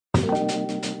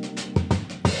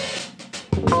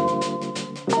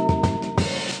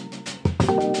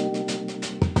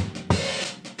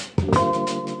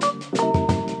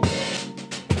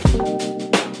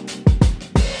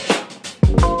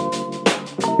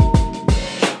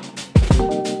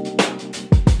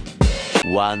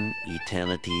One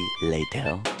eternity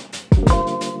later.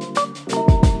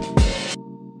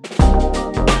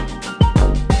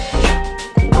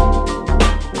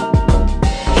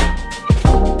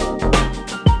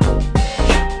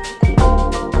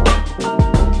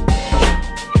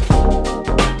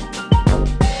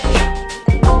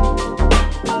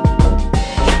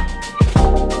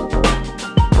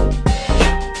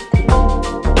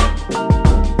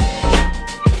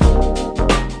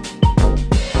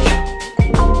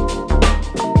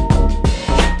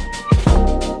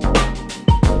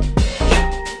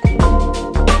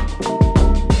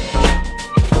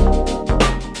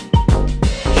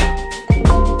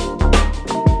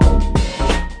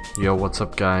 Yo, what's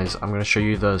up guys? I'm going to show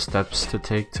you the steps to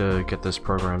take to get this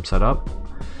program set up.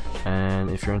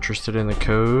 And if you're interested in the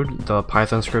code, the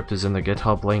Python script is in the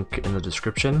GitHub link in the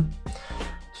description.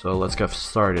 So let's get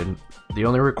started. The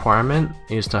only requirement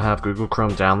is to have Google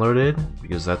Chrome downloaded,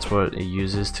 because that's what it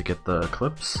uses to get the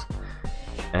clips.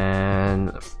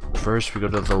 And first we go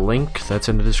to the link that's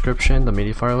in the description, the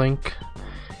MediaFire link.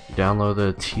 You download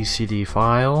the TCD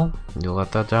file, you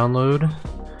let that download.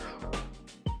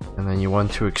 And then you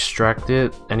want to extract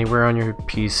it anywhere on your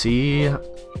PC.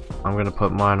 I'm gonna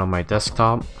put mine on my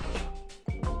desktop.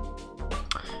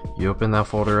 You open that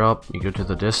folder up, you go to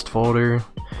the dist folder,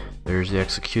 there's the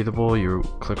executable, you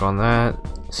click on that,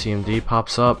 CMD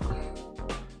pops up.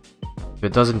 If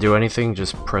it doesn't do anything,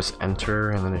 just press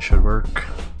enter and then it should work.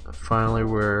 Finally,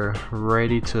 we're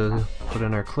ready to put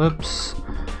in our clips.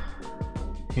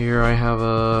 Here I have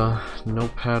a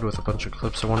notepad with a bunch of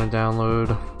clips I want to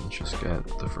download. Let's just get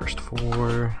the first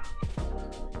 4.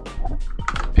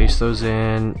 Paste those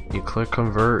in. You click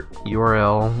convert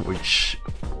URL, which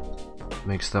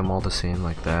makes them all the same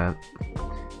like that.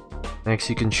 Next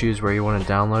you can choose where you want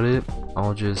to download it.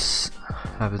 I'll just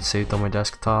have it saved on my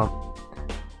desktop.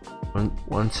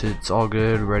 Once it's all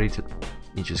good, ready to,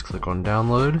 you just click on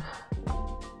download.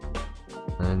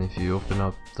 And if you open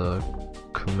up the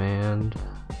command,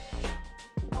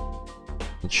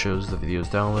 it shows the videos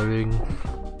downloading.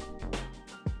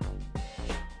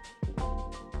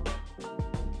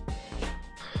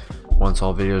 Once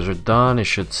all videos are done, it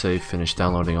should say finish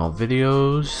downloading all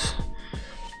videos.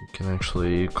 You can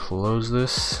actually close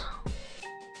this.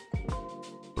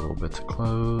 A little bit to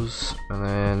close. And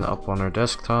then up on our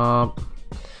desktop,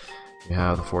 we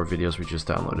have the 4 videos we just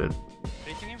downloaded.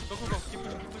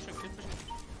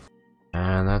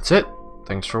 And that's it.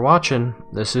 Thanks for watching.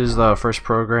 This is the first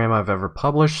program I've ever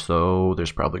published, so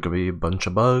there's probably gonna be a bunch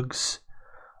of bugs.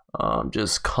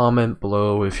 Just comment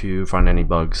below if you find any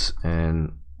bugs,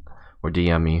 and or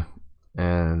DM me,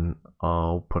 and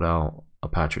I'll put out a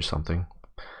patch or something.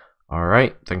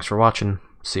 Alright, thanks for watching.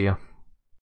 See ya.